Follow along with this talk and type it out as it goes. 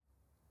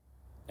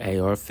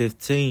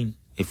AR-15.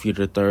 If you're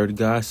the third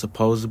guy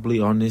supposedly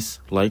on this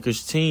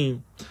Lakers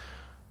team,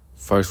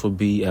 first will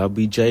be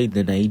LBJ,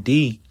 then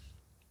AD.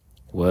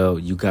 Well,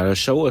 you gotta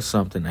show us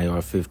something,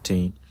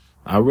 AR-15.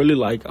 I really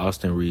like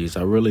Austin Reaves.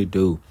 I really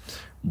do.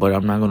 But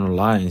I'm not gonna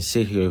lie and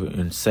sit here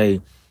and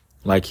say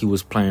like he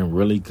was playing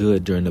really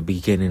good during the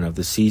beginning of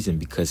the season,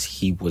 because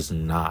he was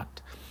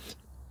not.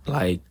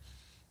 Like,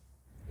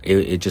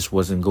 it just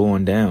wasn't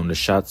going down. The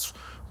shots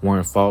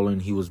weren't falling.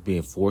 He was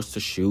being forced to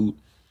shoot.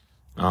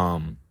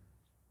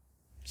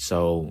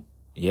 So,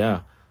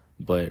 yeah.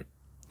 But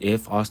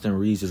if Austin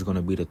Reaves is going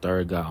to be the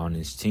third guy on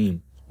his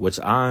team, which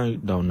I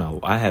don't know,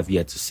 I have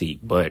yet to see,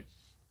 but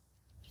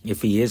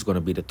if he is going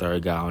to be the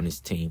third guy on his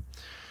team,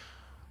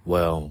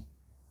 well,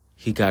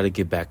 he got to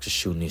get back to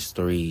shooting his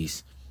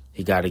threes.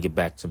 He got to get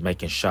back to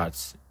making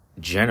shots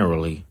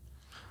generally.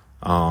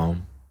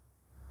 And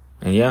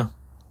yeah,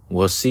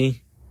 we'll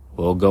see.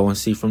 We'll go and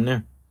see from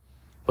there.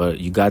 But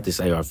you got this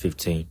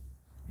AR-15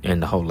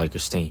 and the whole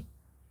Lakers team.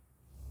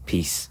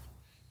 Peace.